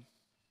clean.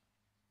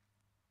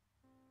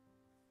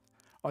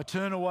 I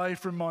turn away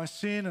from my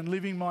sin and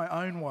living my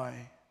own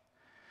way,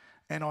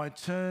 and I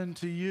turn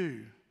to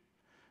you,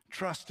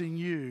 trusting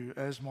you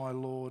as my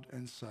Lord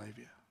and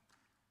Saviour.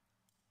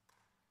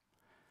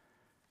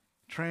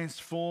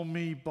 Transform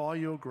me by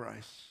your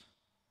grace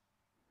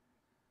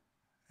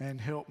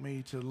and help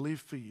me to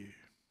live for you.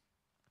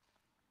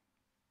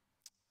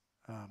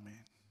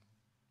 Amen.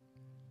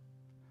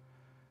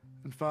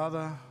 And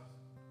Father,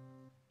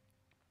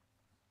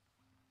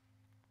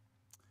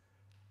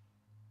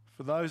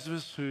 for those of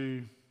us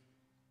who,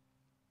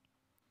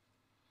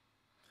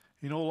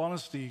 in all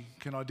honesty,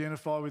 can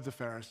identify with the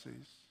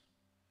Pharisees,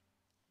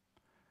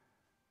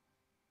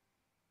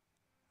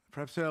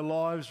 perhaps our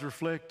lives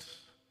reflect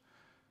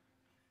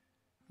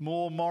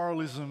more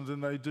moralism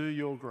than they do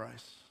your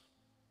grace.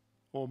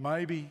 Or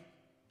maybe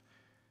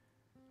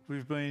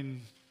we've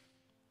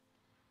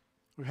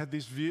had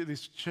this view,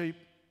 this cheap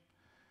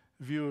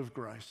view of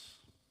grace.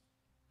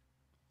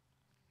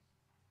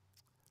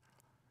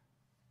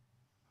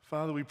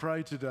 Father, we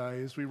pray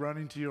today as we run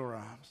into your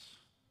arms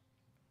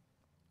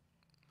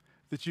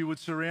that you would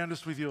surround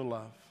us with your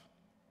love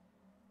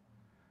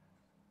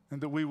and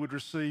that we would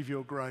receive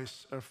your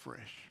grace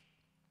afresh.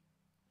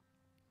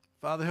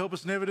 Father, help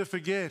us never to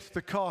forget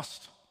the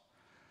cost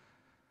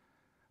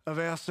of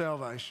our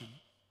salvation.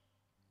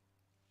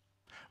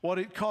 What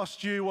it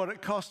cost you, what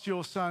it cost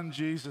your Son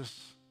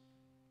Jesus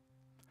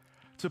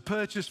to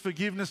purchase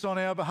forgiveness on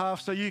our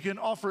behalf so you can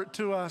offer it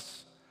to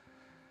us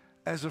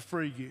as a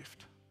free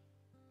gift.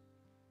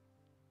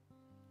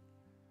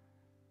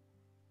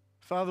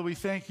 Father, we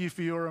thank you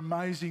for your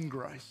amazing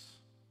grace.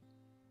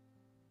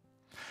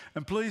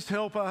 And please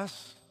help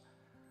us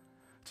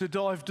to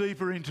dive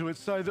deeper into it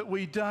so that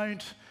we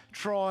don't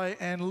try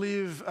and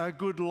live a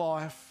good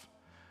life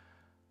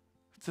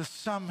to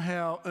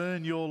somehow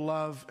earn your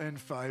love and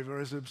favour,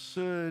 as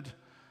absurd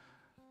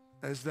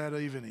as that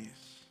even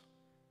is.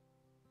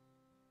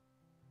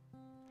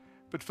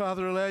 But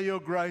Father, allow your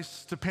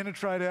grace to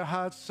penetrate our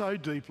hearts so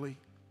deeply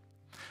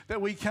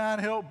that we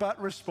can't help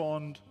but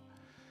respond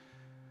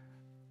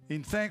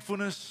in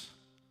thankfulness,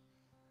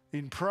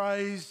 in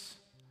praise,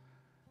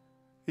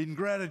 in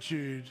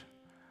gratitude,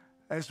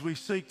 as we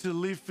seek to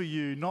live for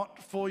you,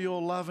 not for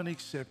your love and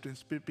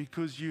acceptance, but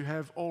because you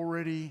have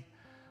already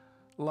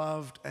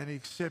loved and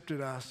accepted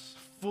us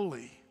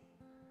fully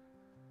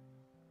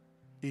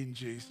in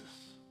Jesus.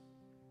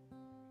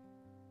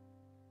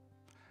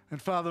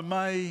 And Father,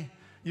 may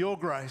your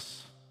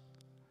grace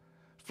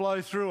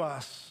flow through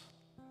us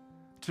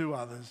to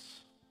others.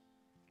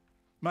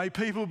 May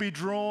people be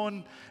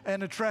drawn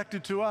and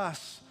attracted to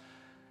us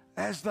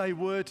as they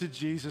were to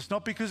Jesus,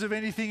 not because of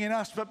anything in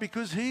us, but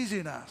because he's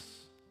in us,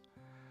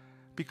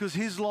 because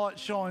his light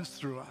shines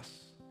through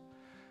us.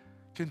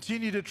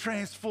 Continue to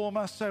transform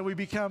us so we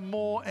become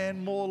more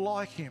and more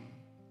like him.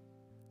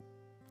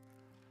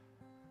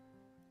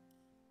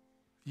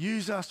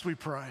 Use us, we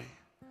pray,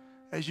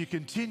 as you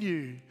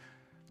continue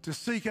to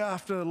seek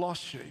after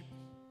lost sheep.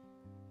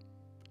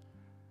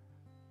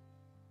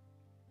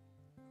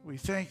 We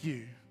thank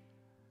you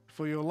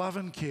for your love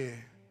and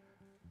care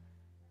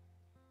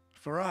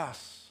for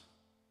us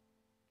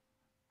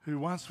who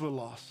once were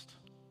lost,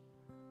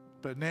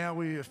 but now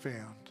we are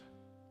found.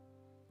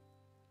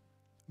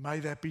 May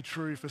that be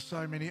true for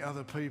so many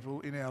other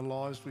people in our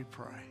lives, we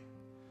pray.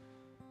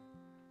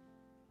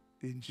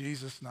 In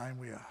Jesus' name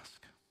we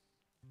ask.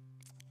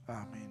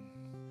 Amen.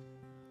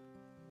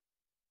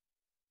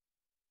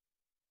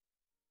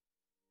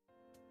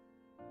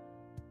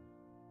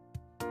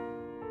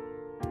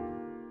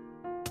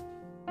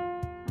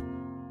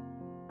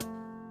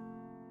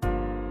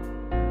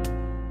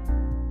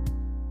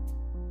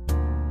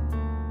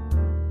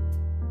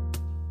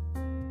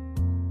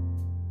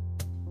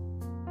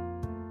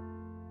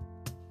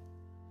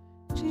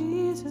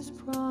 Jesus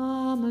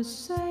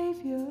promised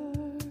Savior,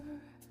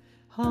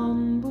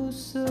 humble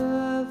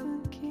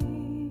servant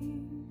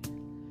King,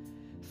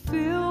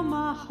 fill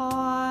my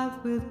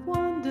heart with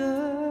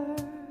wonder,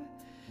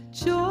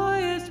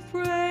 joyous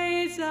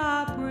praise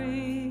I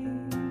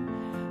bring,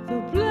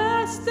 the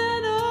blessed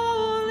and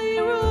only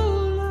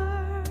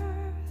ruler,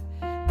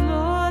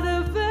 Lord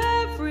of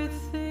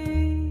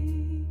everything.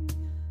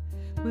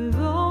 With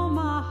all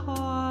my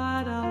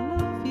heart I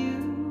love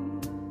you,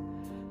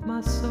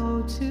 my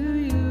soul to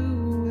you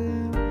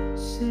will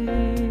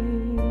sing.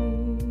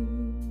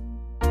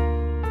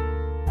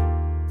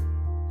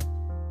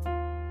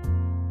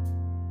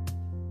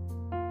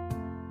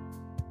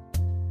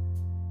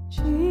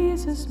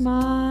 Jesus,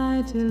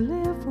 my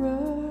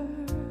deliverer,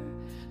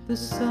 the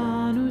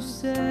Son who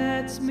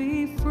sets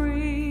me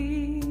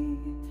free,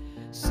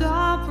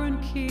 sovereign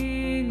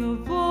King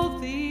of all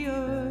the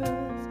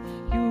earth,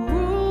 you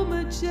rule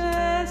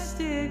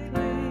majestically.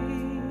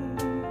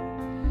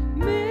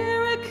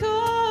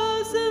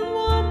 Miracles and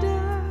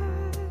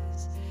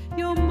wonders,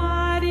 your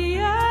mighty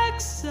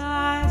acts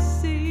I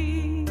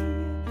see.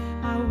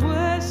 I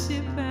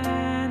worship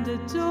and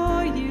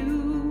adore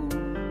you,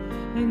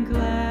 and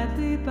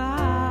gladly bow